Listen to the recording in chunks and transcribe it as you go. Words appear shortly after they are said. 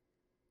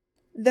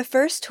The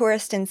first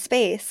tourist in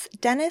space,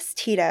 Dennis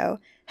Tito,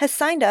 has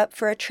signed up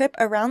for a trip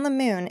around the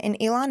moon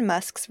in Elon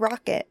Musk's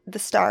rocket, the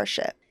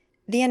Starship.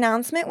 The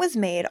announcement was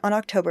made on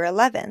October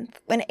 11th,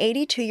 when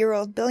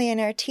 82-year-old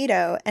billionaire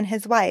Tito and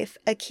his wife,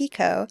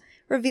 Akiko,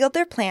 revealed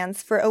their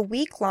plans for a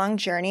week-long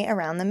journey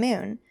around the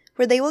moon,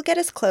 where they will get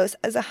as close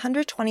as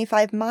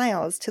 125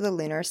 miles to the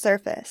lunar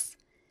surface.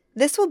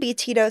 This will be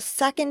Tito's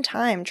second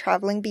time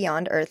traveling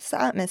beyond Earth's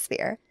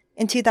atmosphere.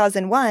 In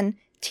 2001,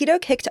 Tito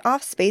kicked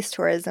off space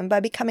tourism by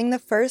becoming the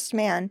first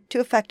man to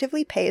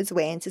effectively pay his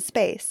way into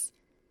space.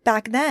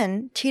 Back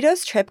then,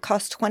 Tito's trip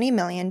cost $20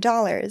 million,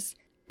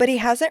 but he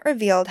hasn't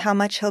revealed how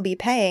much he'll be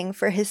paying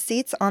for his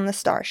seats on the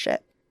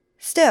Starship.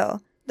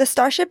 Still, the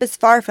Starship is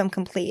far from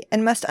complete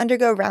and must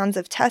undergo rounds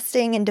of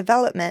testing and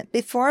development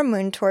before a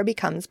moon tour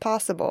becomes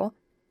possible.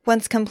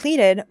 Once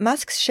completed,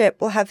 Musk's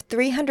ship will have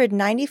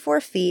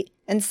 394 feet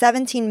and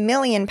 17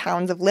 million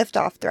pounds of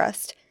liftoff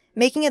thrust,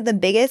 making it the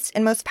biggest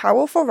and most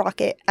powerful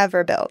rocket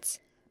ever built.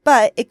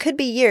 But it could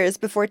be years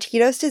before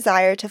Tito's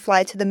desire to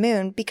fly to the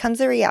moon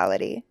becomes a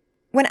reality.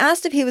 When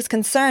asked if he was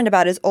concerned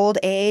about his old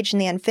age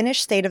and the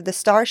unfinished state of the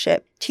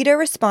Starship, Tito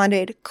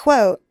responded,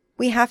 quote,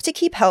 "We have to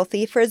keep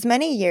healthy for as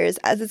many years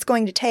as it's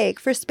going to take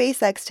for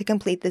SpaceX to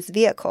complete this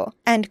vehicle,"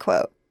 end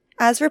quote,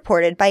 as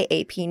reported by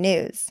AP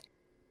News.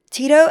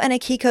 Tito and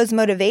Akiko's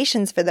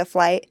motivations for the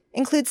flight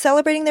include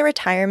celebrating their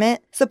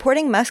retirement,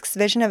 supporting Musk's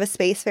vision of a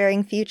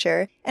spacefaring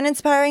future, and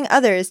inspiring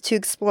others to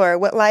explore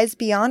what lies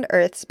beyond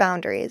Earth's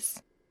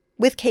boundaries.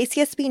 With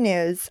KCSB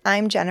News,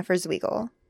 I'm Jennifer Zweigel.